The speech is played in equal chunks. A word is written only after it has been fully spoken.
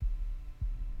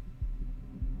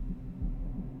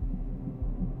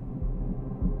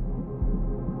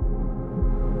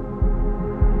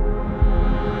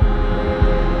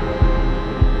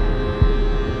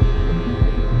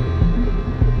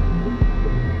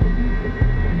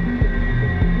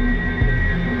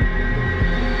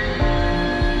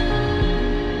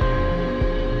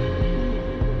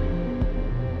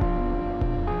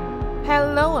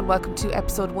welcome to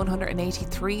episode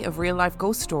 183 of Real Life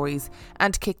Ghost Stories.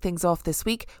 And to kick things off this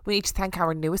week, we need to thank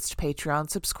our newest Patreon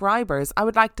subscribers. I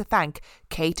would like to thank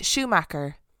Kate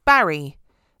Schumacher, Barry,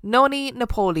 Noni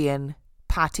Napoleon,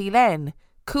 Patty Len,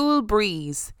 Cool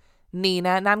Breeze,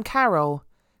 Nina Nancaro,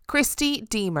 Christy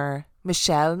Deemer,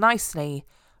 Michelle Nicely,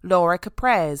 Laura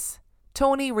Caprez,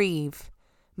 Tony Reeve,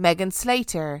 Megan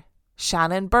Slater,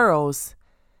 Shannon Burrows,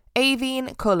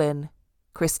 Aveen Cullen,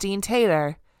 Christine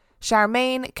Taylor,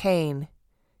 Charmaine Kane,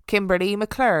 Kimberly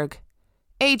McClurg,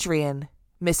 Adrian,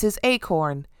 Mrs.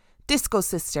 Acorn, Disco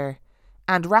Sister,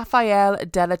 and Raphael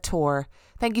Delator.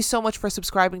 Thank you so much for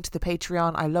subscribing to the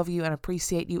Patreon. I love you and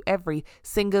appreciate you every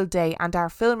single day. And our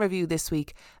film review this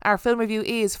week. Our film review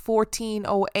is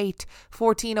 1408.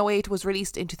 1408 was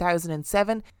released in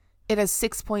 2007. It has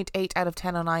 6.8 out of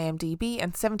 10 on IMDb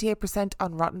and 78%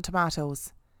 on Rotten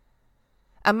Tomatoes.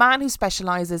 A man who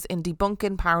specialises in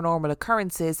debunking paranormal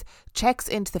occurrences checks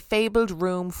into the fabled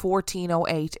room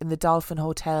 1408 in the Dolphin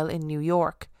Hotel in New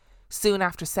York. Soon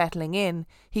after settling in,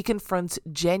 he confronts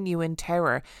genuine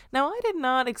terror. Now, I did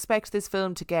not expect this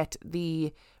film to get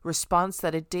the response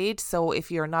that it did. So if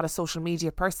you're not a social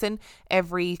media person,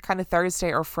 every kind of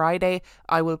Thursday or Friday,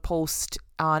 I will post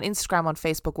on Instagram, on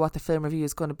Facebook, what the film review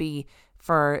is going to be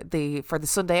for the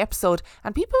Sunday episode,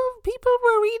 and people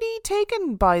were really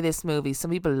taken by this movie.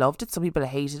 Some people loved it, some people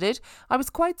hated it. I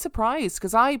was quite surprised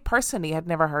because I personally had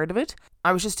never heard of it.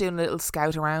 I was just doing a little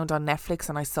scout around on Netflix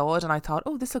and I saw it and I thought,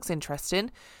 oh, this looks interesting.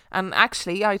 And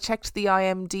actually I checked the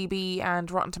IMDb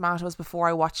and Rotten Tomatoes before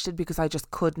I watched it because I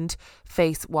just couldn't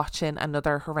face watching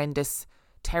another horrendous,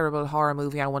 terrible horror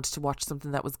movie. I wanted to watch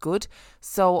something that was good.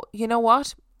 So you know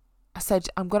what? I said,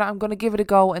 I'm gonna give it a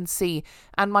go and see.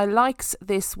 And my likes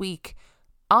this week,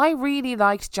 I really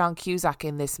liked John Cusack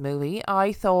in this movie.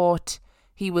 I thought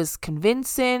he was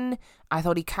convincing. I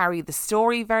thought he carried the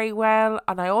story very well.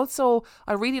 And I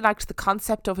really liked the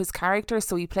concept of his character.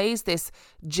 So he plays this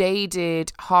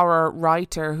jaded horror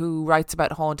writer who writes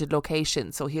about haunted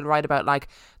locations. So he'll write about like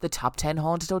the top 10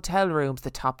 haunted hotel rooms, the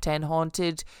top 10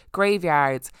 haunted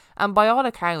graveyards. And by all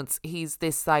accounts, he's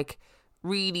this like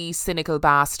really cynical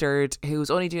bastard who's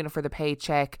only doing it for the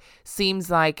paycheck. Seems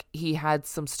like he had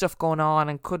some stuff going on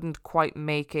and couldn't quite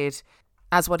make it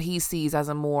as what he sees as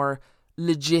a more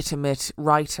legitimate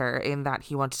writer, in that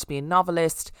he wanted to be a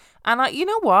novelist. And you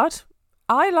know what?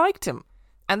 I liked him.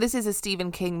 And this is a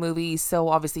Stephen King movie, so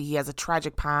obviously he has a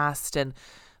tragic past, and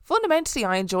fundamentally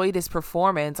I enjoyed his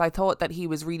performance. I thought that he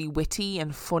was really witty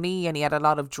and funny, and he had a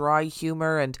lot of dry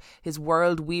humour, and his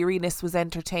world weariness was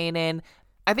entertaining.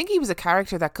 I think he was a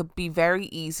character that could be very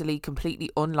easily completely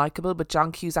unlikable, but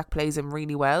John Cusack plays him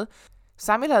really well.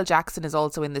 Samuel L. Jackson is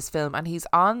also in this film, and he's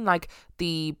on like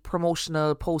the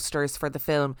promotional posters for the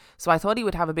film, so I thought he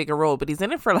would have a bigger role, but he's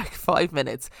in it for like 5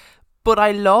 minutes. But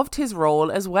I loved his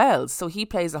role as well. So he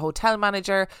plays a hotel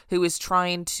manager who is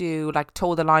trying to like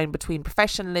toe the line between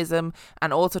professionalism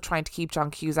and also trying to keep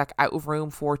John Cusack out of room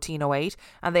 1408.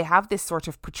 And they have this sort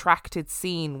of protracted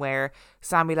scene where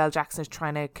Samuel L. Jackson is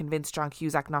trying to convince John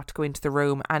Cusack not to go into the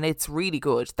room, and it's really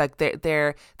good. Like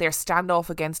their standoff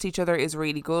against each other is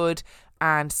really good.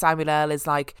 And Samuel L. is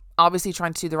like obviously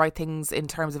trying to do the right things in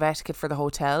terms of etiquette for the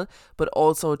hotel, but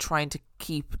also trying to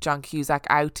keep John Cusack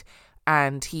out.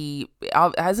 And he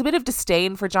has a bit of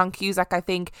disdain for John Cusack, I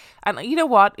think. And you know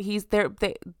what? He's there.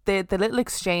 The little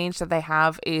exchange that they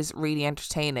have is really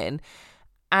entertaining.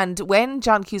 And when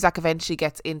John Cusack eventually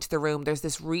gets into the room, there's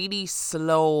this really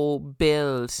slow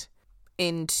build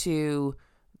into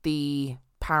the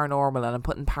paranormal, and I'm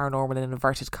putting paranormal in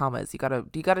inverted commas. You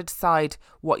gotta decide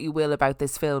what you will about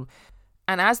this film.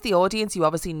 And as the audience, you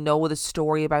obviously know the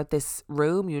story about this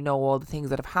room. You know all the things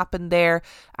that have happened there.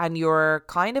 And you're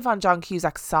kind of on John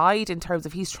Cusack's side in terms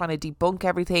of he's trying to debunk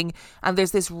everything. And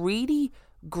there's this really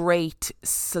great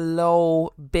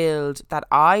slow build that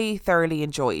I thoroughly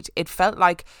enjoyed. It felt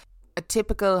like a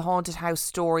typical haunted house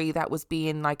story that was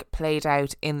being like played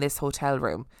out in this hotel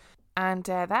room. And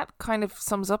that kind of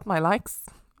sums up my likes.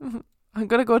 I'm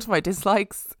going to go to my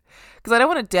dislikes because I don't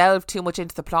want to delve too much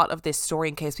into the plot of this story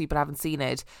in case people haven't seen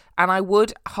it. And I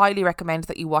would highly recommend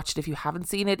that you watch it if you haven't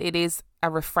seen it. It is a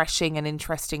refreshing and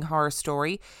interesting horror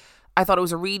story. I thought it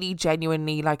was a really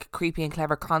genuinely like creepy and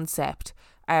clever concept.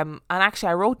 And actually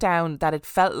I wrote down that it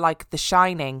felt like The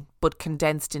Shining but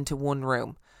condensed into one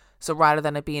room. So rather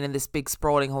than it being in this big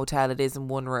sprawling hotel, it is in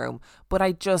one room. But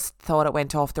I just thought it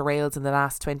went off the rails in the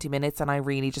last 20 minutes and I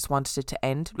really just wanted it to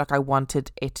end. Like I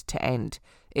wanted it to end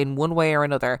in one way or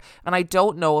another. And I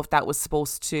don't know if that was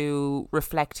supposed to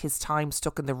reflect his time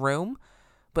stuck in the room.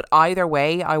 But either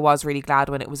way, I was really glad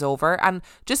when it was over. And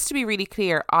just to be really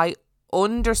clear, I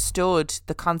understood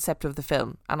the concept of the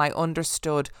film, and I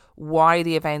understood why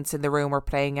the events in the room were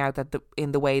playing out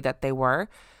in the way that they were.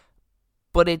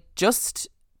 But it just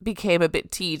became a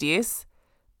bit tedious,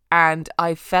 and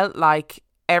I felt like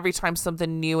every time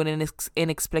something new and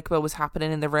inexplicable was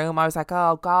happening in the room, I was like,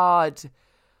 oh God.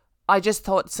 I just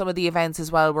thought some of the events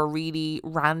as well were really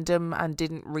random and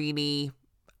didn't really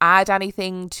add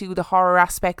anything to the horror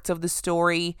aspects of the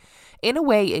story. In a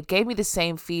way, it gave me the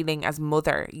same feeling as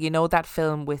Mother. You know, that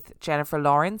film with Jennifer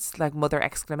Lawrence, like Mother !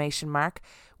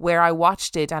 Where I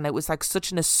watched it and it was like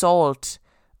such an assault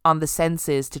on the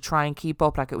senses to try and keep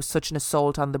up. Like it was such an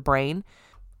assault on the brain.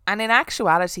 And in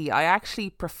actuality, I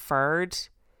actually preferred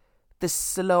the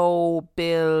slow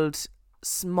build,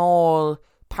 small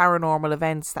paranormal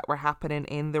events that were happening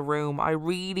in the room. I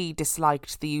really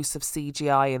disliked the use of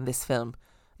CGI in this film.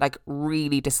 Like,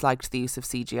 really disliked the use of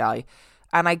CGI.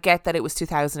 And I get that it was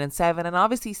 2007, and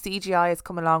obviously CGI has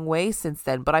come a long way since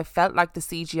then, but I felt like the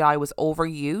CGI was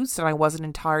overused, and I wasn't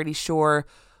entirely sure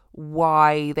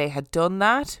why they had done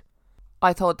that.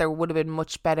 I thought there would have been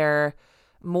much better,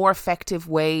 more effective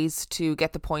ways to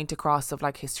get the point across of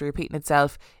like history repeating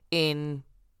itself in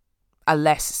a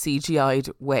less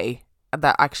CGI'd way.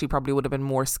 That actually probably would have been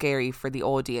more scary for the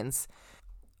audience.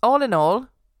 All in all,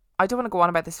 I don't want to go on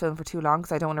about this film for too long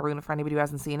because I don't want to ruin it for anybody who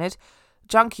hasn't seen it.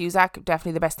 John Cusack,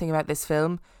 definitely the best thing about this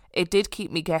film. It did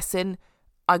keep me guessing.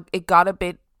 It got a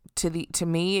bit to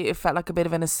me. It felt like a bit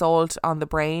of an assault on the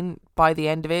brain by the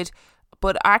end of it.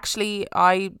 But actually,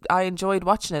 I enjoyed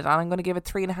watching it, and I'm going to give it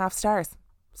 3.5 stars.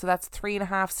 So that's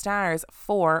 3.5 stars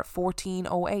for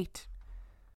 1408.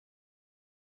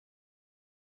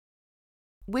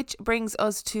 Which brings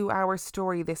us to our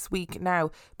story this week. Now,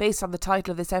 based on the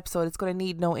title of this episode, it's going to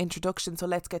need no introduction, so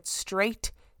let's get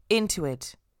straight into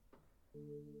it.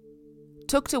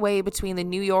 Tucked away between the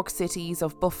New York cities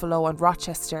of Buffalo and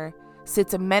Rochester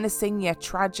sits a menacing yet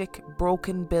tragic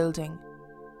broken building.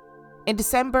 In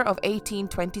December of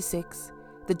 1826,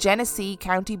 the Genesee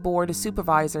County Board of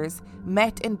Supervisors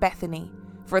met in Bethany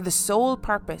for the sole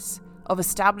purpose of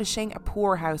establishing a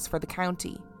poorhouse for the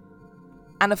county.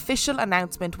 An official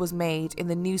announcement was made in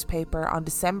the newspaper on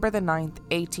December the 9th,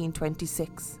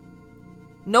 1826.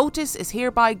 Notice is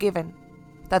hereby given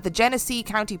that the Genesee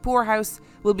County Poorhouse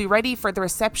will be ready for the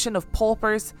reception of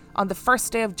paupers on the 1st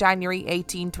day of January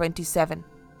 1827.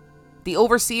 The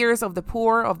overseers of the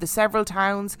poor of the several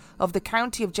towns of the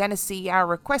county of Genesee are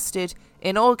requested,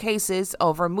 in all cases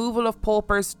of removal of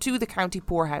paupers to the county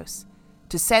poorhouse,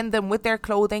 to send them with their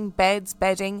clothing, beds,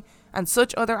 bedding, and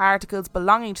such other articles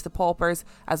belonging to the paupers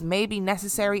as may be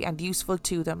necessary and useful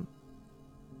to them.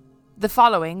 The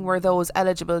following were those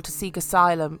eligible to seek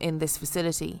asylum in this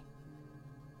facility: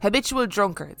 habitual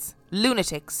drunkards,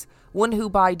 lunatics, one who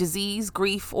by disease,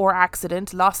 grief, or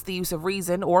accident lost the use of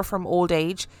reason, or from old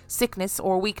age, sickness,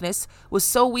 or weakness, was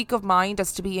so weak of mind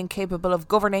as to be incapable of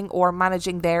governing or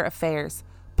managing their affairs.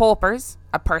 Paupers,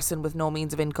 a person with no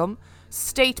means of income.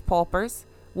 State paupers,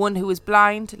 one who is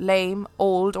blind, lame,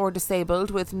 old, or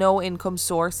disabled with no income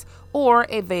source, or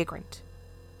a vagrant.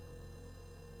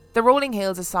 The Rolling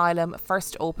Hills Asylum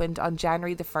first opened on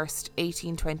January the 1st,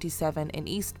 1827 in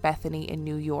East Bethany in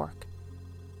New York.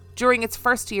 During its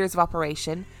first years of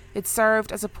operation, it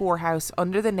served as a poorhouse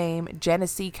under the name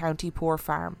Genesee County Poor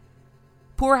Farm.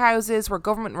 Poorhouses were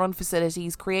government-run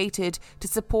facilities created to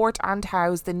support and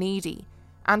house the needy,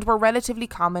 and were relatively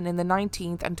common in the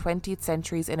 19th and 20th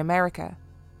centuries in America.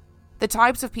 The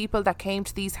types of people that came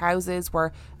to these houses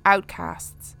were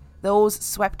outcasts, those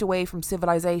swept away from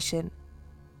civilization.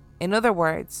 In other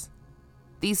words,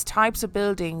 these types of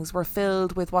buildings were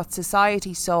filled with what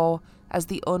society saw as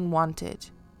the unwanted.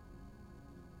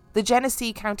 The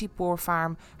Genesee County Poor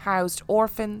Farm housed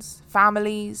orphans,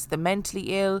 families, the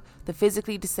mentally ill, the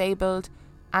physically disabled,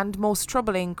 and, most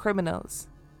troubling, criminals.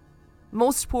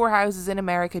 Most poorhouses in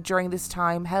America during this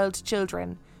time held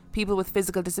children, people with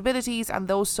physical disabilities, and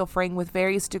those suffering with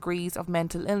various degrees of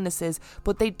mental illnesses,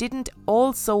 but they didn't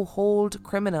also hold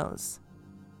criminals.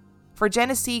 For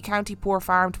Genesee County Poor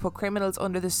Farm to put criminals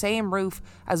under the same roof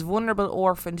as vulnerable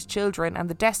orphaned children and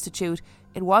the destitute,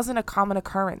 it wasn't a common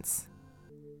occurrence.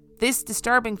 This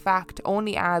disturbing fact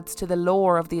only adds to the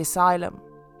lore of the asylum.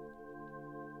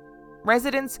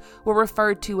 Residents were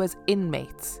referred to as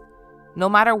inmates, no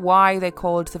matter why they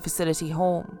called the facility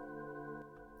home.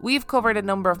 We've covered a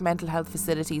number of mental health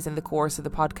facilities in the course of the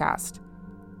podcast,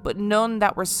 but none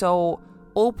that were so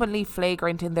openly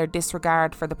flagrant in their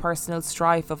disregard for the personal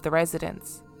strife of the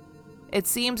residents. It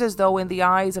seems as though in the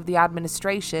eyes of the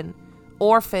administration,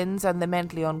 orphans and the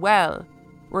mentally unwell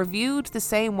were viewed the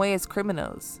same way as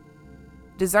criminals,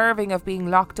 deserving of being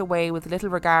locked away with little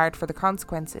regard for the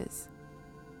consequences.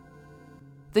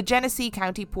 The Genesee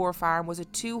County Poor Farm was a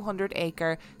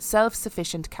 200-acre,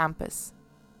 self-sufficient campus.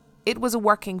 It was a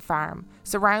working farm,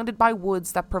 surrounded by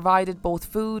woods that provided both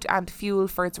food and fuel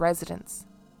for its residents.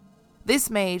 This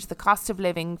made the cost of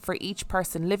living for each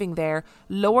person living there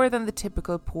lower than the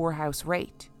typical poorhouse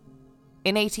rate.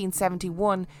 In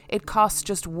 1871, it cost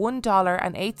just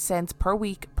 $1.08 per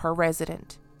week per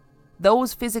resident.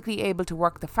 Those physically able to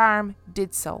work the farm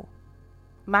did so.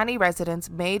 Many residents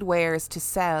made wares to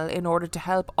sell in order to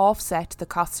help offset the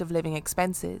cost of living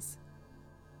expenses.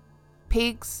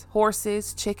 Pigs,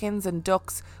 horses, chickens and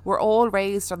ducks were all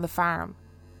raised on the farm.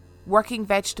 Working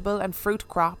vegetable and fruit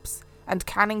crops and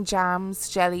canning jams,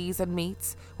 jellies and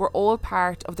meats were all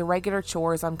part of the regular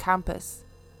chores on campus.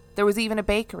 There was even a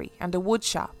bakery and a wood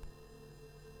shop.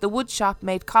 The wood shop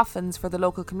made coffins for the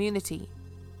local community.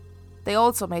 They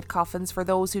also made coffins for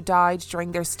those who died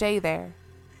during their stay there.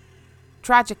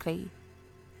 Tragically,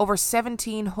 over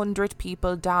 1,700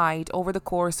 people died over the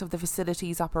course of the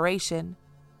facility's operation.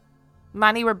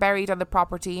 Many were buried on the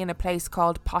property in a place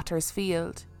called Potter's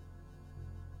Field.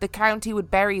 The county would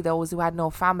bury those who had no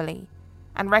family,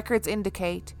 and records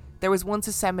indicate there was once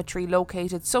a cemetery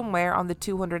located somewhere on the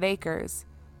 200 acres,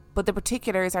 but the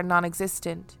particulars are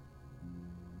non-existent.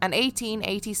 An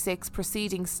 1886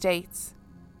 proceeding states,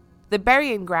 "The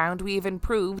burying ground we have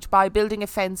improved by building a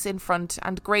fence in front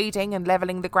and grading and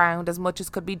levelling the ground as much as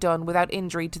could be done without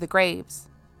injury to the graves."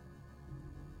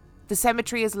 The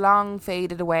cemetery has long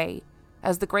faded away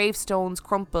as the gravestones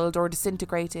crumpled or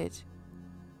disintegrated.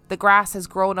 The grass has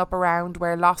grown up around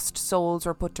where lost souls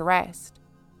were put to rest.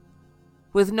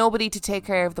 With nobody to take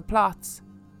care of the plots,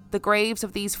 the graves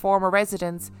of these former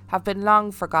residents have been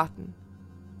long forgotten.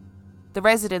 The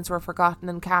residents were forgotten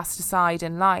and cast aside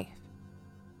in life.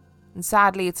 And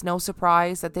sadly, it's no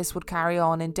surprise that this would carry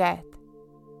on in death.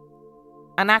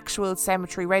 An actual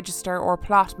cemetery register or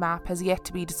plot map has yet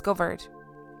to be discovered.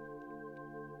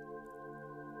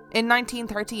 In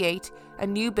 1938, a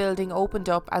new building opened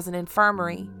up as an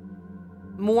infirmary.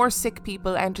 More sick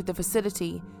people entered the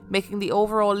facility, making the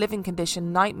overall living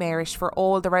condition nightmarish for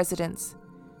all the residents.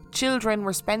 Children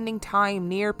were spending time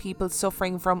near people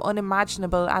suffering from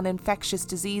unimaginable and infectious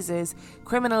diseases.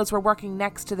 Criminals were working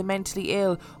next to the mentally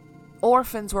ill.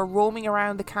 Orphans were roaming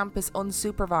around the campus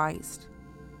unsupervised.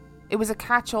 It was a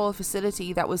catch-all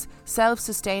facility that was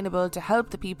self-sustainable to help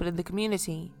the people in the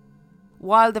community.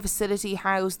 While the facility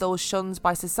housed those shunned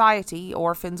by society,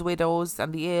 orphans, widows,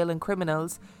 and the ill and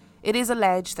criminals, it is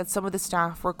alleged that some of the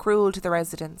staff were cruel to the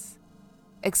residents.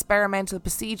 Experimental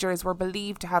procedures were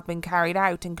believed to have been carried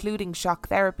out, including shock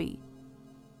therapy.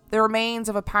 The remains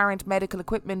of apparent medical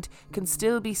equipment can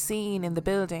still be seen in the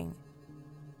building.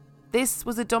 This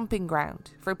was a dumping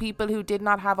ground for people who did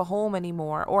not have a home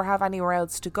anymore or have anywhere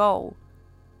else to go.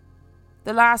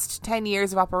 The last 10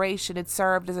 years of operation it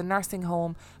served as a nursing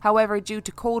home. However, due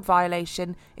to code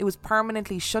violation, it was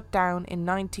permanently shut down in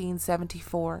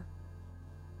 1974.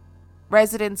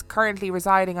 Residents currently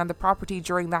residing on the property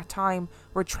during that time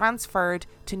were transferred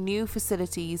to new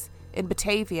facilities in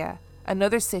Batavia,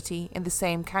 another city in the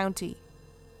same county.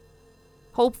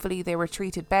 Hopefully they were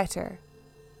treated better.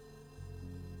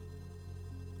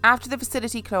 After the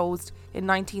facility closed in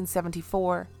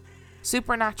 1974,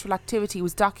 supernatural activity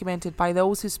was documented by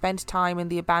those who spent time in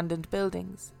the abandoned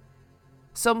buildings.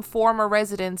 Some former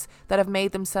residents that have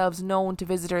made themselves known to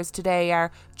visitors today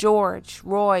are George,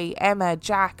 Roy, Emma,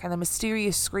 Jack, and the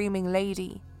mysterious screaming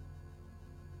lady.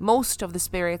 Most of the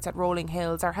spirits at Rolling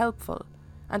Hills are helpful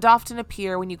and often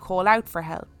appear when you call out for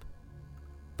help.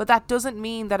 But that doesn't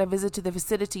mean that a visit to the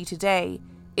facility today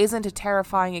isn't a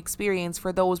terrifying experience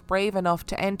for those brave enough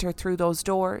to enter through those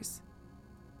doors.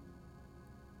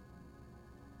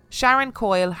 Sharon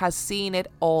Coyle has seen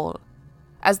it all.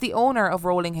 As the owner of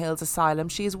Rolling Hills Asylum,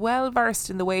 she is well versed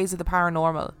in the ways of the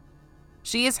paranormal.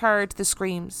 She has heard the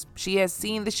screams, she has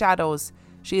seen the shadows,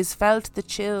 she has felt the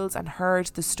chills and heard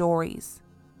the stories.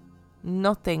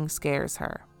 Nothing scares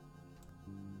her.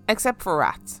 Except for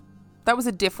rats. That was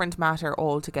a different matter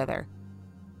altogether.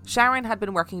 Sharon had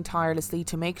been working tirelessly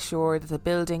to make sure that the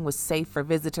building was safe for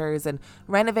visitors and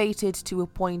renovated to a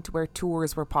point where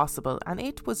tours were possible, and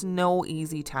it was no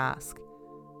easy task.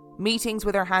 Meetings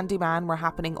with her handyman were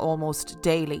happening almost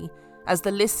daily, as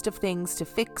the list of things to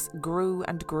fix grew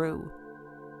and grew.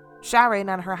 Sharon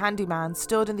and her handyman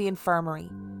stood in the infirmary,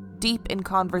 deep in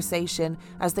conversation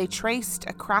as they traced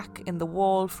a crack in the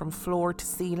wall from floor to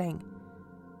ceiling.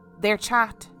 Their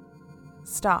chat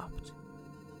stopped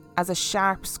as a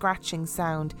sharp scratching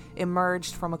sound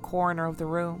emerged from a corner of the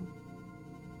room,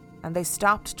 and they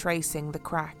stopped tracing the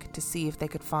crack to see if they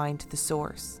could find the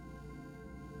source.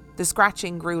 The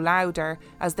scratching grew louder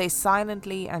as they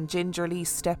silently and gingerly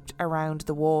stepped around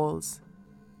the walls,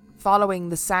 following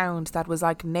the sound that was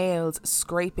like nails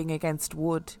scraping against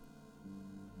wood.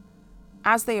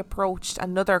 As they approached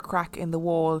another crack in the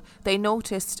wall, they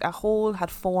noticed a hole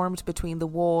had formed between the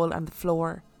wall and the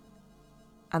floor,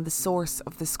 and the source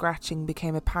of the scratching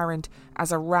became apparent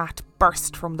as a rat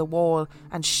burst from the wall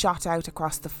and shot out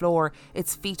across the floor,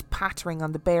 its feet pattering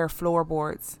on the bare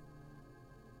floorboards.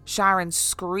 Sharon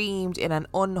screamed in an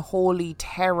unholy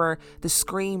terror, the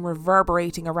scream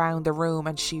reverberating around the room,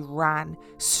 and she ran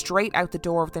straight out the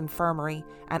door of the infirmary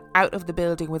and out of the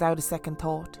building without a second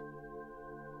thought.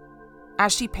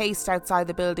 As she paced outside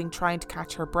the building trying to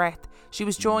catch her breath, she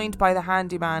was joined by the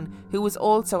handyman, who was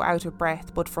also out of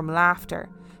breath but from laughter.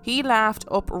 He laughed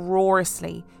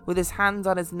uproariously, with his hands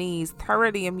on his knees,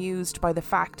 thoroughly amused by the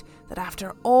fact that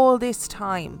after all this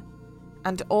time,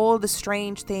 and all the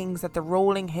strange things that the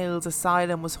Rolling Hills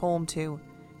Asylum was home to,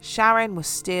 Sharon was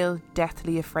still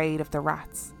deathly afraid of the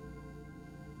rats.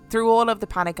 Through all of the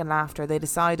panic and laughter, they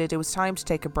decided it was time to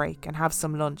take a break and have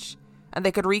some lunch, and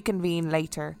they could reconvene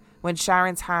later, when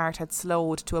Sharon's heart had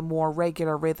slowed to a more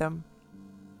regular rhythm.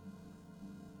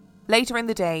 Later in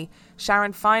the day,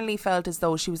 Sharon finally felt as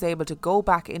though she was able to go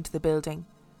back into the building.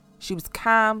 She was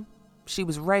calm, she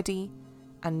was ready,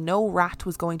 and no rat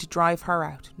was going to drive her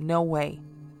out, no way.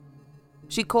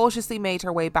 She cautiously made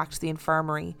her way back to the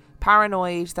infirmary,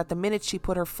 paranoid that the minute she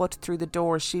put her foot through the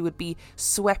door she would be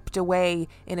swept away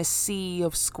in a sea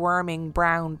of squirming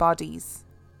brown bodies.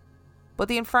 But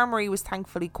the infirmary was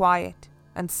thankfully quiet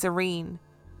and serene,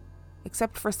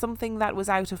 except for something that was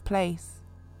out of place.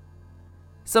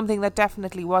 Something that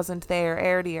definitely wasn't there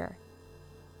earlier.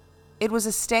 It was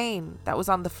a stain that was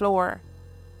on the floor.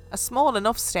 A small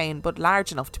enough stain, but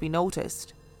large enough to be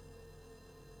noticed.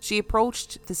 She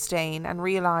approached the stain and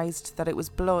realised that it was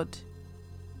blood.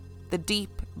 The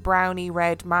deep, browny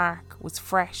red mark was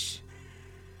fresh.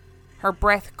 Her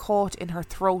breath caught in her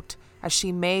throat as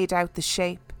she made out the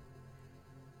shape.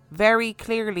 Very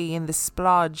clearly in the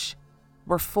splodge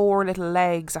were 4 little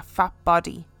legs, a fat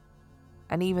body,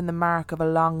 and even the mark of a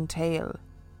long tail.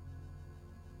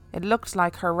 It looked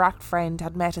like her rat friend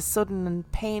had met a sudden and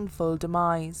painful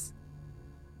demise.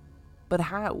 But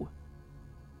how?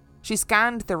 She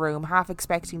scanned the room, half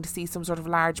expecting to see some sort of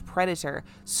large predator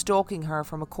stalking her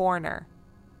from a corner.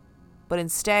 But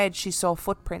instead she saw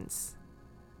footprints.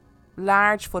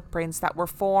 Large footprints that were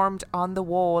formed on the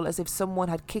wall as if someone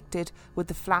had kicked it with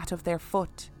the flat of their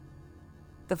foot.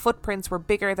 The footprints were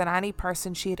bigger than any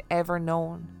person she had ever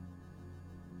known.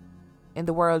 In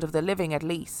the world of the living, at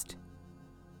least.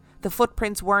 The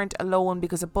footprints weren't alone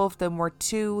because above them were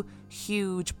 2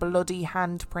 huge bloody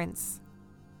handprints.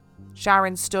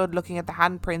 Sharon stood looking at the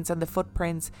handprints and the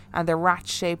footprints and the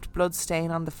rat-shaped bloodstain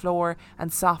on the floor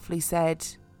and softly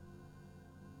said,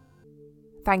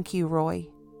 "Thank you, Roy."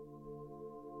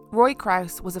 Roy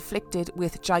Krause was afflicted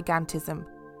with gigantism,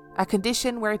 a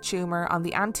condition where a tumour on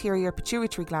the anterior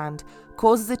pituitary gland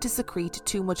causes it to secrete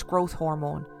too much growth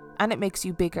hormone, and it makes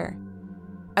you bigger.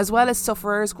 As well as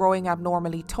sufferers growing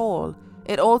abnormally tall,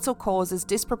 it also causes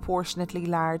disproportionately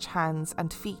large hands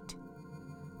and feet.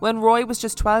 When Roy was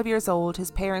just 12 years old,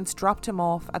 his parents dropped him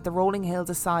off at the Rolling Hills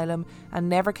Asylum and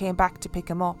never came back to pick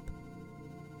him up.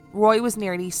 Roy was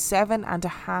nearly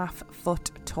 7.5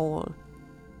 foot tall.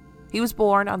 He was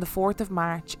born on the 4th of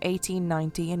March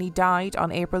 1890 and he died on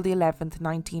April the 11th,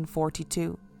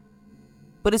 1942.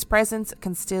 But his presence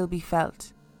can still be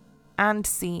felt and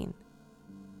seen.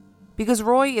 Because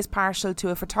Roy is partial to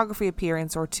a photography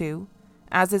appearance or two,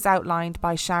 as is outlined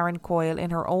by Sharon Coyle in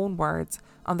her own words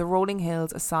on the Rolling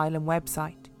Hills Asylum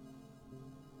website.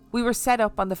 We were set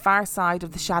up on the far side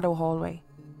of the shadow hallway,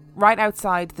 right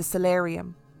outside the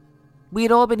solarium. We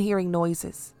had all been hearing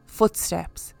noises,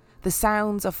 footsteps, the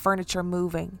sounds of furniture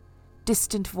moving,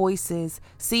 distant voices,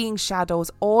 seeing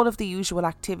shadows, all of the usual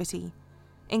activity,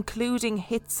 including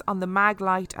hits on the mag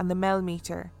light and the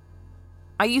Melmeter.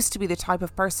 I used to be the type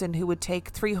of person who would take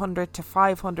 300 to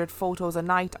 500 photos a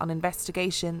night on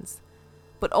investigations.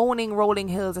 But owning Rolling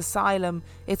Hills Asylum,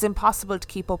 it's impossible to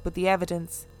keep up with the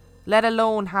evidence, let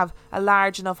alone have a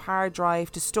large enough hard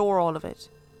drive to store all of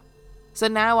it. So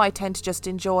now I tend to just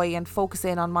enjoy and focus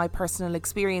in on my personal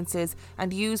experiences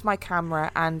and use my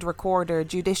camera and recorder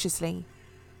judiciously.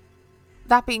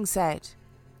 That being said,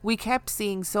 we kept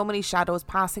seeing so many shadows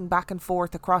passing back and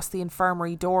forth across the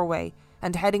infirmary doorway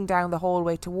and heading down the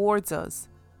hallway towards us,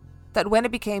 that when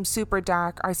it became super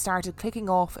dark I started clicking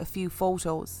off a few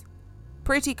photos,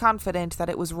 pretty confident that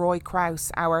it was Roy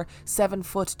Krause, our 7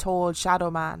 foot tall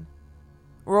shadow man.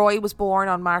 Roy was born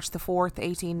on March the 4th,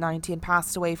 1890 and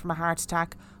passed away from a heart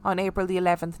attack on April the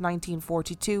 11th,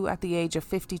 1942 at the age of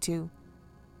 52.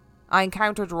 I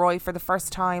encountered Roy for the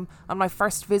first time on my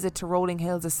first visit to Rolling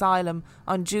Hills Asylum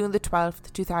on June the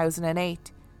 12th,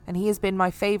 2008, and he has been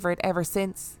my favourite ever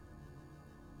since.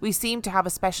 We seem to have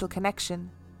a special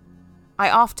connection. I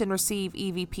often receive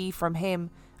EVP from him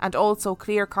and also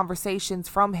clear conversations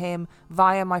from him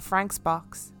via my Franks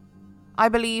box. I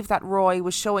believe that Roy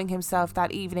was showing himself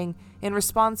that evening in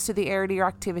response to the earlier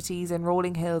activities in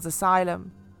Rolling Hills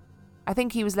Asylum. I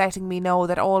think he was letting me know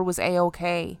that all was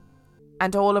A-OK,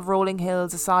 and all of Rolling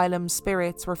Hills Asylum's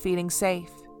spirits were feeling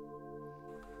safe.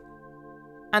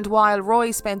 And while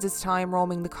Roy spends his time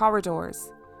roaming the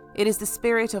corridors, it is the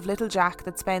spirit of little Jack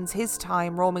that spends his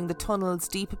time roaming the tunnels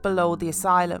deep below the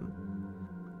asylum.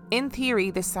 In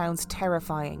theory, this sounds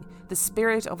terrifying, the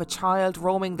spirit of a child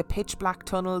roaming the pitch-black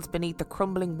tunnels beneath the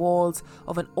crumbling walls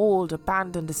of an old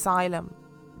abandoned asylum.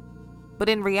 But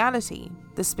in reality,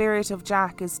 the spirit of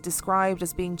Jack is described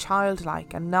as being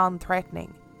childlike and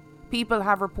non-threatening. People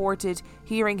have reported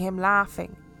hearing him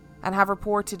laughing, and have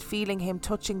reported feeling him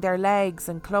touching their legs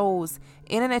and clothes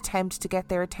in an attempt to get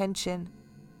their attention.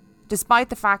 Despite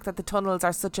the fact that the tunnels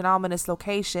are such an ominous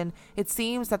location, it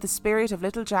seems that the spirit of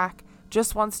little Jack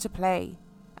just wants to play,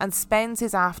 and spends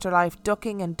his afterlife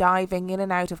ducking and diving in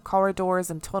and out of corridors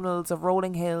and tunnels of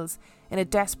Rolling Hills in a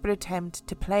desperate attempt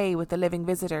to play with the living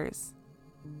visitors.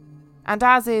 And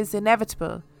as is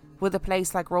inevitable with a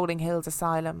place like Rolling Hills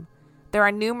Asylum, there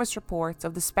are numerous reports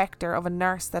of the spectre of a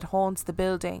nurse that haunts the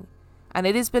building, and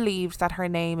it is believed that her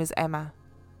name is Emma.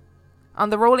 On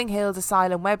the Rolling Hills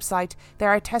Asylum website, there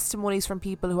are testimonies from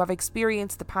people who have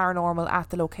experienced the paranormal at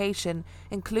the location,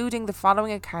 including the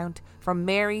following account from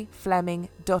Mary Fleming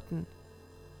Dutton.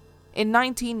 In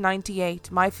 1998,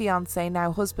 my fiancé,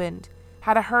 now husband,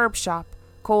 had a herb shop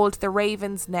called the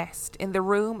Raven's Nest in the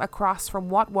room across from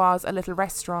what was a little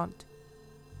restaurant.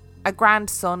 A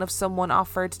grandson of someone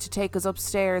offered to take us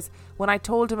upstairs when I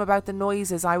told him about the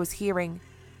noises I was hearing,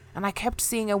 and I kept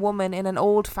seeing a woman in an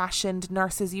old-fashioned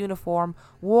nurse's uniform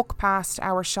walk past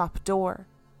our shop door.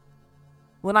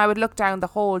 When I would look down the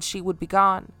hall, she would be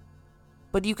gone,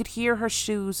 but you could hear her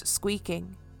shoes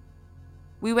squeaking.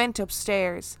 We went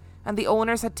upstairs, and the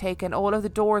owners had taken all of the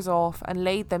doors off and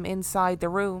laid them inside the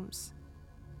rooms.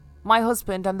 My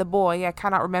husband and the boy, I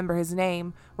cannot remember his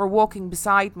name, were walking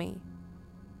beside me.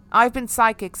 I've been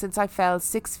psychic since I fell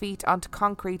 6 feet onto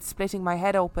concrete, splitting my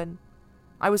head open.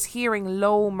 I was hearing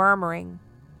low murmuring.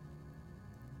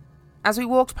 As we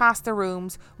walked past the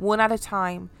rooms, one at a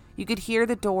time, you could hear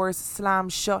the doors slam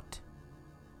shut.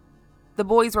 The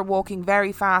boys were walking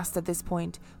very fast at this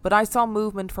point, but I saw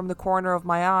movement from the corner of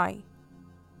my eye.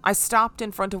 I stopped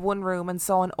in front of one room and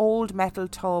saw an old metal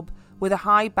tub with a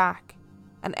high back,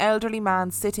 an elderly man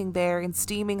sitting there in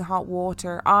steaming hot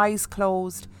water, eyes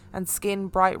closed and skin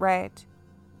bright red.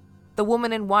 The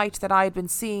woman in white that I had been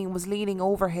seeing was leaning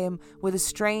over him with a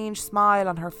strange smile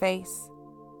on her face.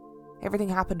 Everything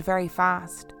happened very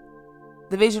fast.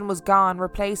 The vision was gone,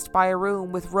 replaced by a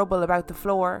room with rubble about the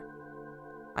floor.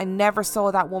 I never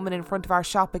saw that woman in front of our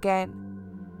shop again.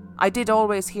 I did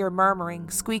always hear murmuring,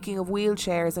 squeaking of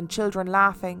wheelchairs and children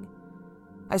laughing.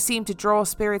 I seem to draw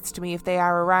spirits to me if they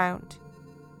are around.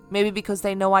 Maybe because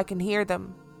they know I can hear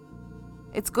them.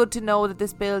 It's good to know that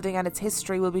this building and its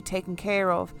history will be taken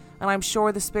care of, and I'm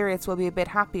sure the spirits will be a bit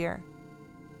happier.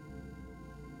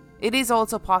 It is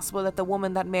also possible that the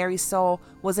woman that Mary saw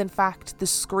was in fact the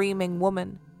screaming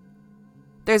woman.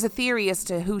 There's a theory as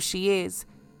to who she is,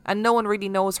 and no one really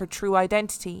knows her true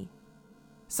identity.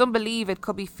 Some believe it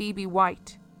could be Phoebe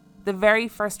White, the very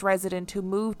first resident who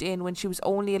moved in when she was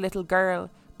only a little girl,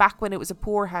 back when it was a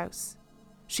poorhouse.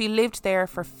 She lived there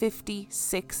for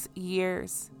 56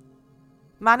 years.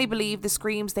 Many believe the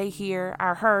screams they hear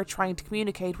are her trying to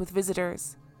communicate with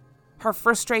visitors. Her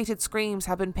frustrated screams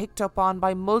have been picked up on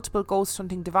by multiple ghost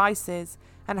hunting devices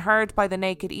and heard by the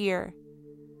naked ear.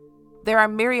 There are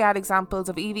myriad examples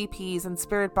of EVPs and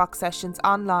spirit box sessions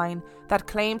online that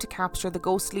claim to capture the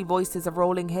ghostly voices of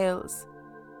Rolling Hills.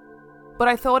 But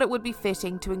I thought it would be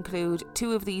fitting to include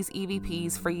 2 of these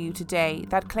EVPs for you today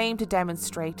that claim to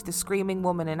demonstrate the screaming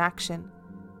woman in action.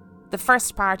 The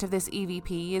first part of this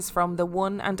EVP is from the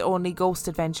one and only Ghost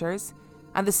Adventures,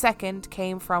 and the second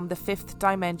came from the Fifth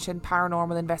Dimension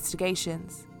Paranormal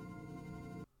Investigations.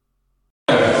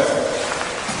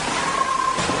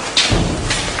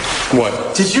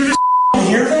 What? Did you just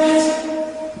hear that?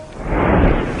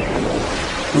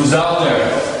 Who's out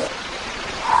there?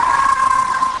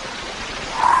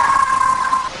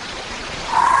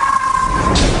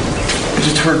 I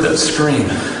just heard that scream.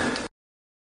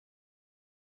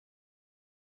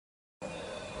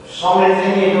 Somebody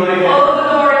think you do it again. Open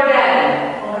the door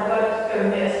again. Oh my God, it's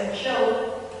going to be a show.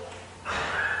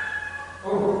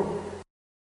 Oh.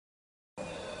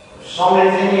 Somebody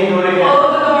think you do it again.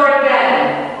 Open the door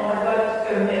again. Oh my God, it's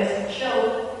going to be a show.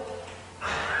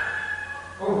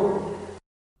 Oh.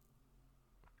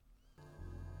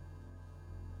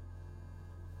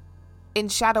 In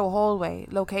Shadow Hallway,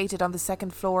 located on the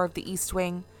second floor of the East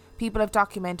Wing, people have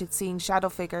documented seeing shadow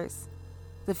figures.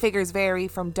 The figures vary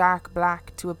from dark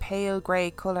black to a pale grey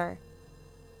colour.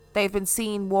 They have been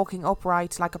seen walking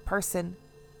upright like a person,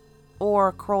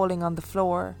 or crawling on the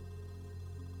floor.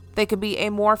 They can be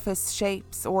amorphous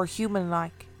shapes or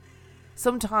human-like.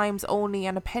 Sometimes only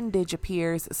an appendage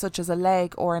appears, such as a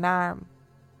leg or an arm.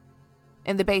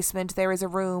 In the basement there is a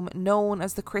room known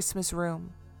as the Christmas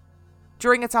Room.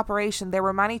 During its operation there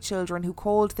were many children who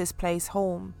called this place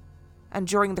home, and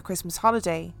during the Christmas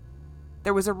holiday,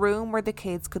 there was a room where the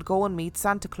kids could go and meet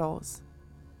Santa Claus.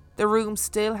 The room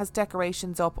still has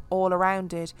decorations up all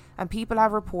around it, and people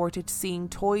have reported seeing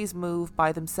toys move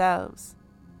by themselves.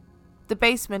 The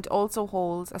basement also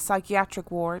holds a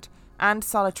psychiatric ward and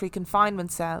solitary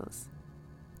confinement cells.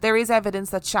 There is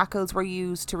evidence that shackles were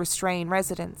used to restrain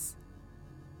residents.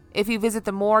 If you visit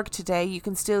the morgue today, you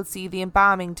can still see the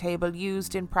embalming table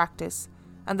used in practice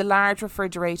and the large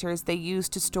refrigerators they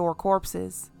used to store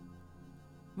corpses.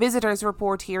 Visitors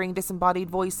report hearing disembodied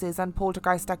voices and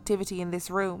poltergeist activity in this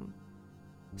room.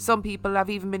 Some people have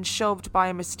even been shoved by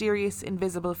a mysterious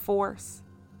invisible force.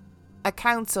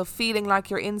 Accounts of feeling like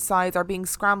your insides are being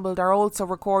scrambled are also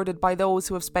recorded by those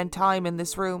who have spent time in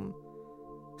this room.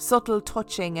 Subtle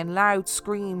touching and loud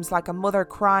screams like a mother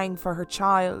crying for her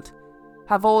child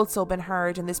have also been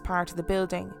heard in this part of the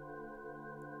building.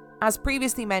 As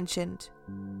previously mentioned,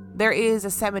 there is a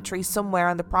cemetery somewhere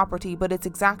on the property, but its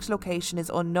exact location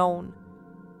is unknown.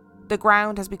 The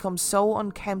ground has become so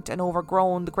unkempt and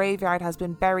overgrown, the graveyard has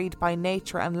been buried by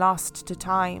nature and lost to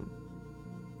time.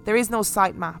 There is no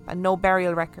site map and no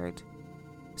burial record,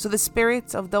 so the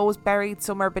spirits of those buried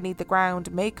somewhere beneath the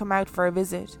ground may come out for a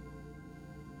visit.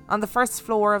 On the first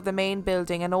floor of the main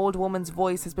building, an old woman's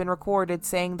voice has been recorded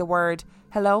saying the word,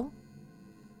 "Hello?"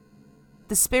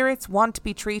 The spirits want to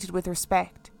be treated with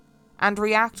respect and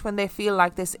react when they feel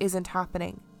like this isn't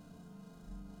happening.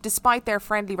 Despite their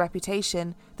friendly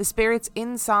reputation, the spirits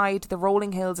inside the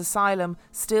Rolling Hills Asylum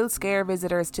still scare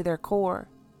visitors to their core.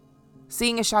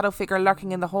 Seeing a shadow figure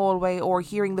lurking in the hallway or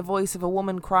hearing the voice of a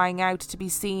woman crying out to be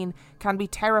seen can be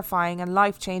terrifying and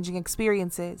life-changing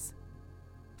experiences.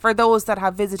 For those that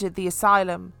have visited the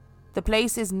asylum, the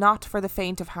place is not for the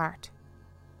faint of heart.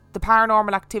 The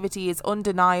paranormal activity is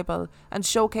undeniable and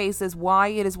showcases why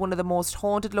it is one of the most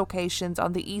haunted locations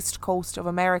on the east coast of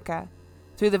America,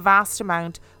 through the vast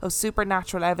amount of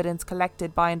supernatural evidence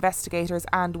collected by investigators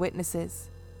and witnesses.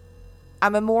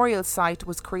 A memorial site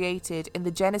was created in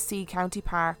the Genesee County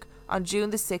Park on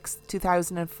June 6,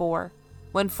 2004,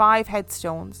 when 5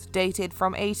 headstones, dated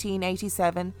from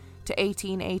 1887 to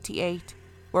 1888,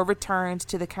 were returned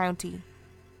to the county.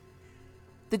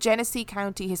 The Genesee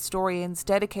County historians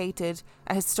dedicated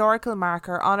a historical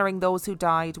marker honouring those who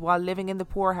died while living in the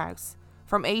poorhouse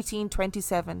from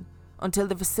 1827 until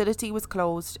the facility was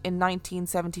closed in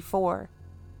 1974.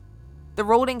 The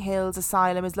Rolling Hills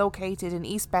Asylum is located in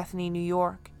East Bethany, New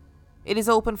York. It is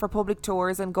open for public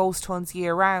tours and ghost hunts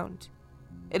year-round.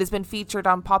 It has been featured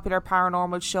on popular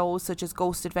paranormal shows such as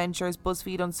Ghost Adventures,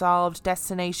 BuzzFeed Unsolved,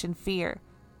 Destination Fear.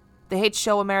 The hit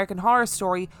show American Horror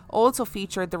Story also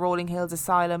featured the Rolling Hills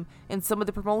Asylum in some of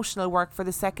the promotional work for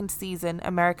the second season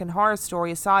American Horror Story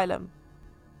Asylum.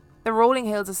 The Rolling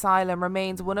Hills Asylum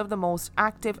remains one of the most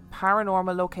active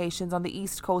paranormal locations on the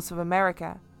east coast of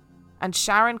America, and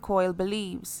Sharon Coyle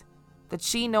believes that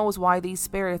she knows why these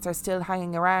spirits are still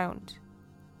hanging around.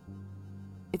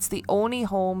 It's the only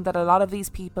home that a lot of these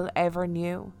people ever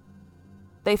knew.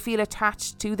 They feel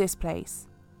attached to this place.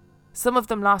 Some of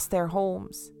them lost their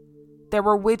homes. There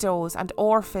were widows and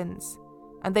orphans,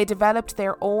 and they developed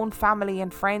their own family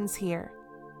and friends here.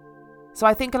 So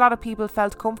I think a lot of people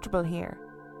felt comfortable here.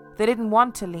 They didn't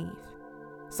want to leave.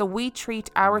 So we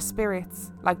treat our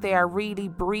spirits like they are really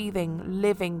breathing,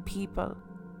 living people.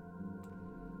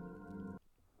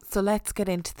 So let's get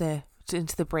into the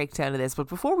breakdown of this. But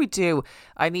before we do,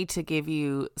 I need to give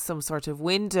you some sort of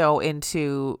window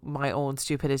into my own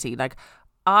stupidity. Like,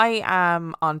 I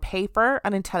am on paper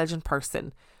an intelligent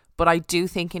person, but I do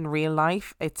think in real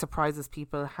life it surprises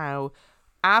people how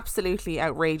absolutely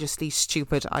outrageously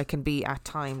stupid I can be at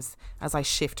times as I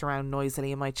shift around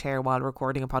noisily in my chair while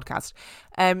recording a podcast.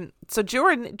 So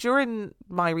during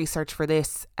my research for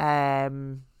this,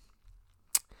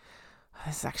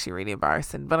 This is actually really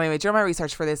embarrassing. But anyway, during my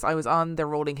research for this, I was on the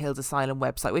Rolling Hills Asylum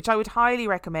website, which I would highly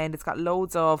recommend. It's got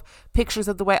loads of pictures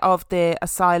of the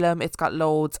asylum. It's got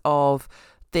loads of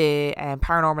the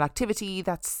paranormal activity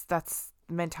that's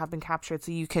meant to have been captured,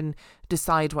 so you can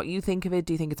decide what you think of it.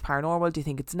 Do you think it's paranormal? Do you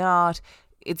think it's not?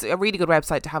 It's a really good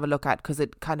website to have a look at because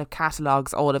it kind of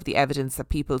catalogues all of the evidence that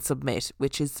people submit,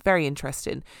 which is very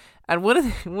interesting. And one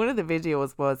of the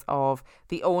videos was of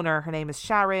the owner. Her name is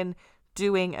Sharon,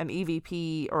 doing an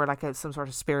EVP or like some sort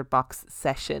of spirit box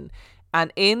session.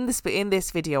 And in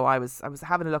this video, I was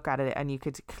having a look at it, and you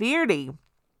could clearly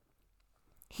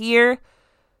hear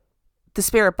the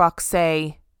spirit box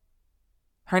say,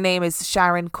 "Her name is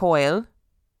Sharon Coyle.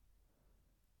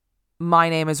 My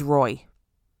name is Roy."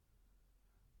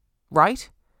 Right?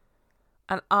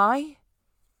 And I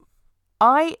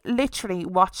literally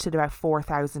watched it about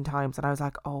 4,000 times, and I was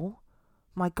like, oh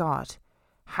my God,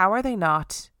 how are they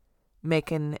not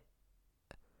making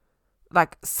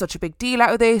like such a big deal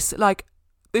out of this? Like,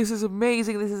 this is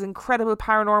amazing. This is incredible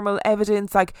paranormal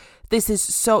evidence. Like, this is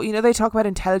so, they talk about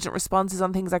intelligent responses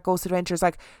on things like Ghost Adventures.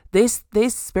 Like, this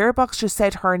spirit box just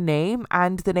said her name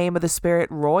and the name of the spirit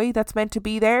Roy that's meant to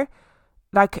be there.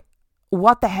 Like,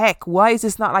 what the heck? Why is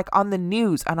this not like on the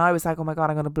news? And I was like, oh my God,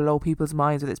 I'm going to blow people's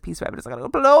minds with this piece of evidence. I'm going to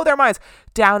blow their minds.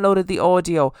 Downloaded the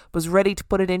audio, was ready to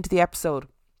put it into the episode.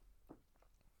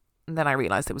 And then I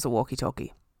realised it was a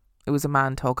walkie-talkie. It was a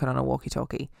man talking on a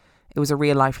walkie-talkie. It was a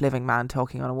real life living man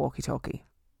talking on a walkie-talkie.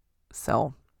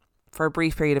 So for a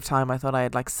brief period of time, I thought I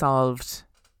had like solved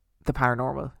the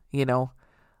paranormal,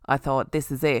 I thought, this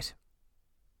is it.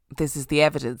 This is the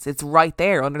evidence. It's right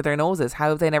there under their noses. How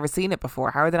have they never seen it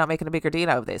before? How are they not making a bigger deal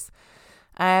out of this?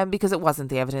 Because it wasn't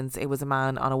the evidence. It was a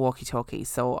man on a walkie-talkie.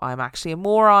 So I'm actually a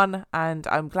moron, and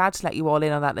I'm glad to let you all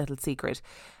in on that little secret.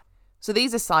 So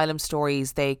these asylum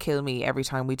stories, they kill me every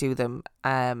time we do them.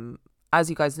 As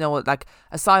you guys know, like,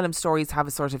 asylum stories have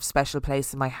a sort of special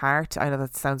place in my heart. I know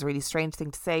that sounds a really strange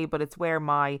thing to say, but it's where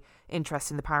my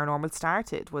interest in the paranormal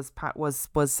started, was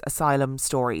asylum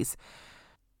stories.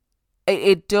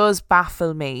 It does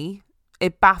baffle me.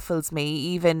 It baffles me,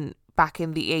 even back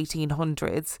in the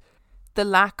 1800s, the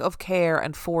lack of care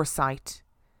and foresight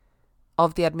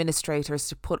of the administrators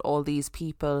to put all these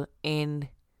people in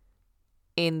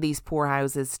these poor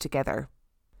houses together.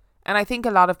 And I think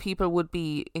a lot of people would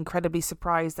be incredibly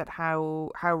surprised at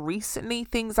how recently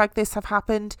things like this have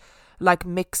happened, like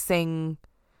mixing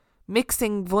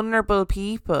vulnerable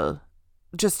people,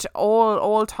 just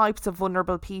all types of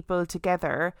vulnerable people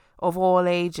together of all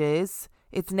ages.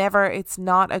 It's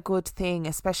not a good thing,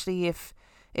 especially if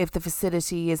the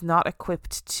facility is not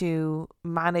equipped to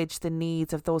manage the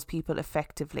needs of those people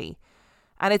effectively.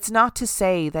 And it's not to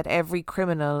say that every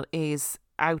criminal is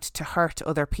out to hurt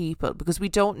other people, because we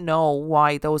don't know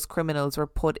why those criminals were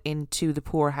put into the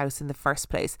poorhouse in the first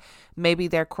place. Maybe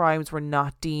their crimes were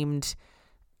not deemed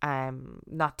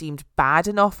bad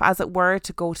enough, as it were,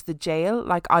 to go to the jail.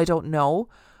 Like, I don't know.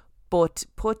 But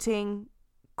putting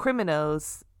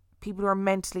criminals, people who are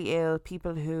mentally ill,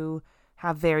 people who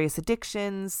have various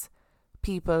addictions,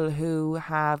 people who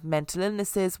have mental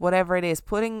illnesses, whatever it is,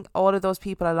 putting all of those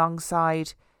people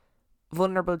alongside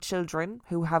vulnerable children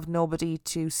who have nobody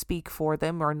to speak for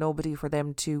them or nobody for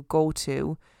them to go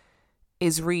to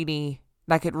is really,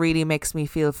 like, it really makes me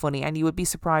feel funny. And you would be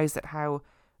surprised at how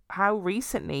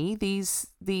recently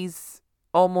these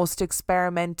almost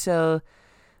experimental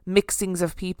mixings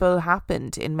of people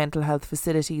happened in mental health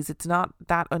facilities. It's not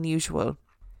that unusual.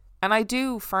 And I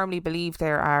do firmly believe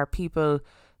there are people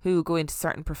who go into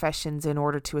certain professions in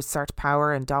order to assert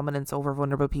power and dominance over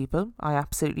vulnerable people. I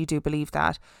absolutely do believe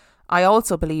that. I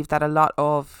also believe that a lot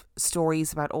of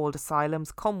stories about old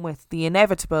asylums come with the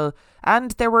inevitable,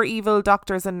 and there were evil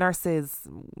doctors and nurses.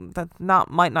 That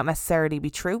might not necessarily be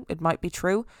true. It might be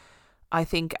true. I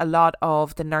think a lot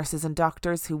of the nurses and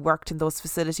doctors who worked in those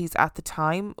facilities at the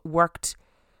time worked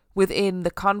within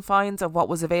the confines of what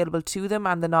was available to them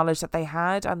and the knowledge that they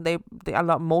had, and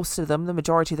most of them, the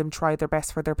majority of them, tried their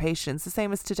best for their patients. The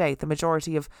same as today. The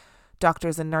majority of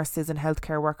doctors and nurses and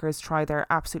healthcare workers try their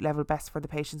absolute level best for the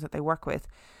patients that they work with,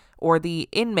 or the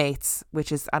inmates,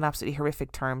 which is an absolutely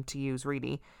horrific term to use,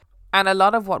 really. And a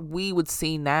lot of what we would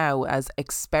see now as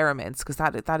experiments, because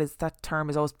that term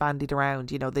is always bandied around,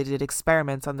 they did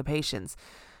experiments on the patients.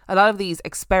 A lot of these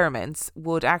experiments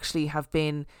would actually have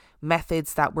been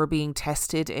methods that were being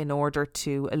tested in order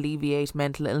to alleviate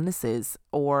mental illnesses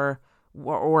or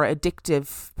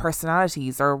addictive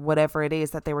personalities, or whatever it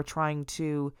is that they were trying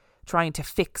to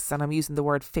fix. And I'm using the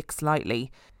word fix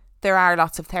lightly. There are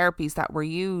lots of therapies that were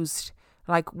used,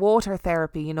 like water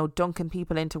therapy, dunking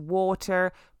people into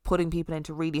water, putting people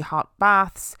into really hot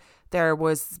baths. There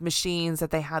was machines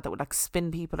that they had that would like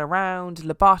spin people around,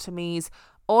 lobotomies.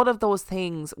 All of those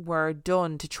things were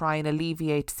done to try and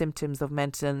alleviate symptoms of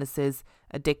mental illnesses,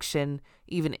 addiction,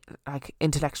 even like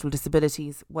intellectual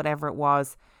disabilities, whatever it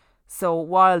was. So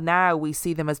while now we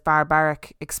see them as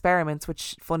barbaric experiments,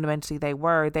 which fundamentally they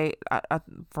were,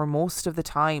 for most of the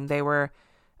time they were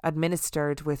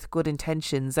administered with good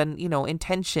intentions. And, you know,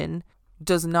 intention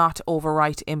does not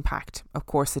overwrite impact. Of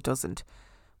course it doesn't.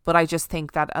 But I just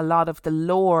think that a lot of the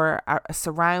lore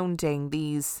surrounding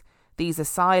these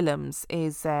asylums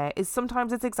is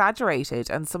sometimes it's exaggerated,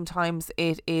 and sometimes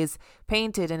it is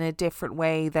painted in a different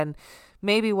way than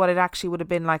maybe what it actually would have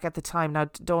been like at the time. Now,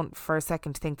 don't for a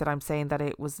second think that I'm saying that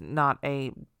it was not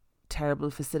a terrible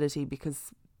facility,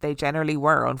 because they generally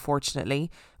were,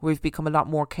 unfortunately. We've become a lot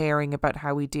more caring about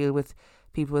how we deal with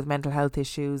people with mental health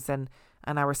issues and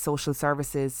our social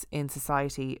services in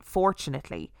society,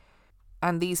 fortunately.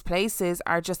 And these places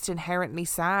are just inherently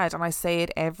sad, and I say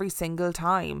it every single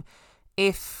time.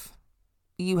 If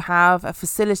you have a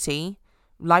facility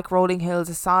like Rolling Hills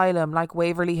Asylum, like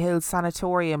Waverly Hills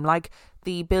Sanatorium, like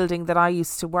the building that I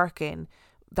used to work in,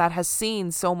 that has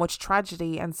seen so much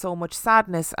tragedy and so much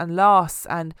sadness and loss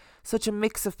and such a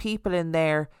mix of people in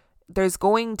there, there's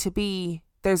going to be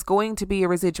a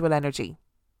residual energy.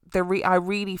 I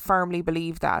really firmly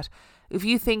believe that. If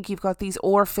you think you've got these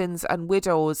orphans and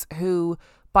widows who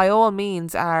by all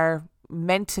means are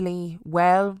mentally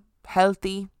well,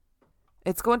 healthy,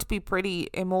 it's going to be pretty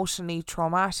emotionally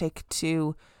traumatic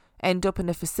to end up in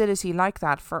a facility like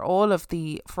that for all of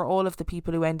the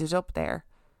people who ended up there.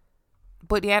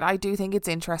 But yet I do think it's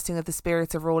interesting that the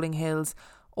spirits of Rolling Hills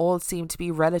all seem to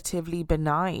be relatively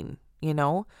benign, you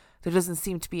know? There doesn't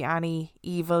seem to be any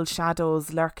evil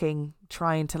shadows lurking,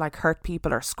 trying to like hurt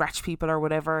people or scratch people or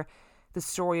whatever. The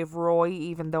story of Roy,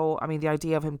 even though, I mean, the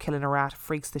idea of him killing a rat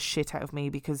freaks the shit out of me,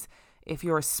 because if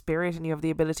you're a spirit and you have the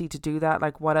ability to do that,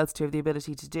 like what else do you have the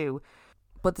ability to do?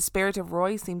 But the spirit of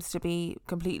Roy seems to be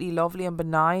completely lovely and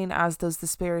benign, as does the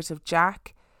spirit of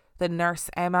Jack, the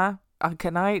nurse Emma. And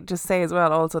can I just say as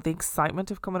well, also the excitement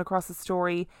of coming across a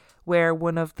story where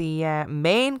one of the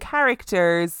main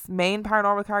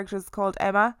paranormal characters is called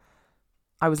Emma.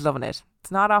 I was loving it.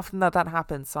 It's not often that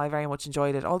happens, so I very much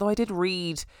enjoyed it. Although I did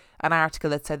read an article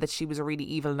that said that she was a really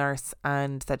evil nurse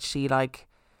and that she like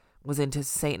was into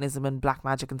Satanism and black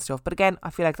magic and stuff. But again, I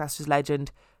feel like that's just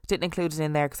legend. Didn't include it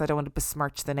in there because I don't want to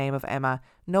besmirch the name of Emma.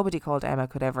 Nobody called Emma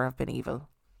could ever have been evil.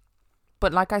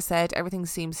 But like I said, everything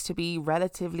seems to be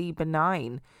relatively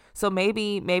benign. So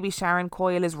maybe Sharon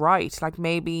Coyle is right. Like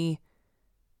maybe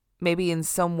in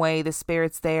some way the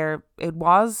spirits there, it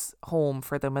was home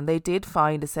for them and they did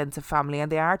find a sense of family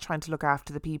and they are trying to look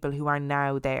after the people who are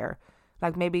now there.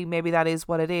 Like maybe that is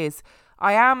what it is.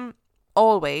 I am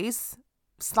always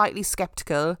slightly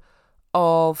skeptical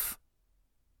of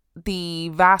the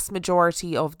vast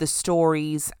majority of the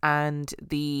stories and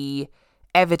the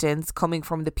evidence coming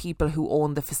from the people who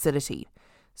own the facility.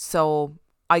 So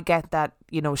I get that,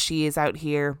 you know, she is out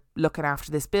here looking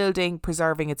after this building,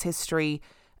 preserving its history,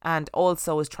 and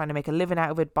also is trying to make a living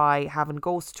out of it by having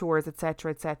ghost tours,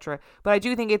 etc., etc. But I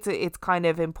do think it's kind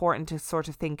of important to sort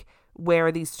of think, where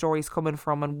are these stories coming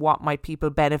from and what might people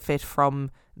benefit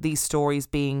from these stories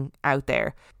being out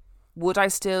there? Would I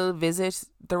still visit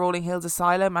the Rolling Hills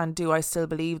Asylum, and do I still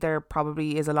believe there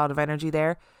probably is a lot of energy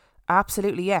there?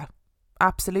 Absolutely, yeah.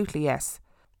 Absolutely, yes.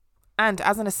 And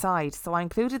as an aside, so I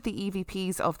included the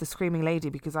EVPs of the Screaming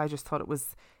Lady because I just thought it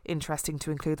was interesting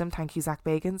to include them. Thank you, Zach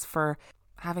Bagans, for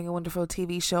having a wonderful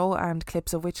TV show, and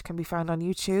clips of which can be found on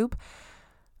YouTube.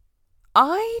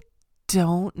 I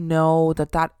don't know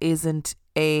that isn't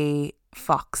a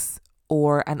fox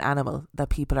or an animal that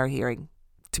people are hearing,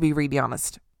 to be really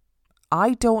honest.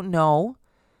 I don't know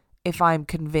if I'm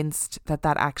convinced that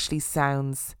actually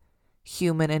sounds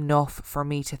human enough for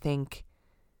me to think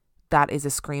that is a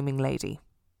screaming lady.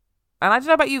 And I don't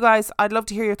know about you guys. I'd love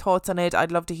to hear your thoughts on it.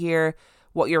 I'd love to hear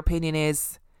what your opinion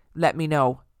is. Let me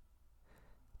know.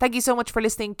 Thank you so much for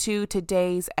listening to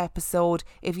today's episode.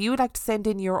 If you would like to send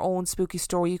in your own spooky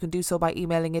story, you can do so by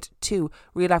emailing it to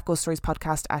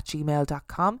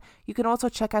reallifeghoststoriespodcast@gmail.com. You can also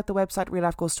check out the website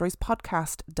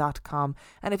reallifeghoststoriespodcast.com.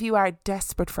 And if you are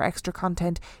desperate for extra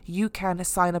content, you can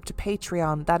sign up to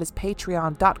Patreon. That is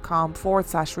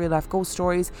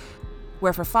patreon.com/reallifeghoststories,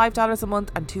 where for $5 a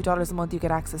month and $2 a month you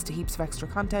get access to heaps of extra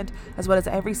content, as well as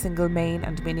every single main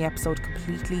and mini episode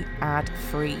completely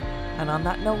ad-free. And on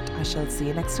that note, I shall see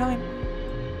you next time.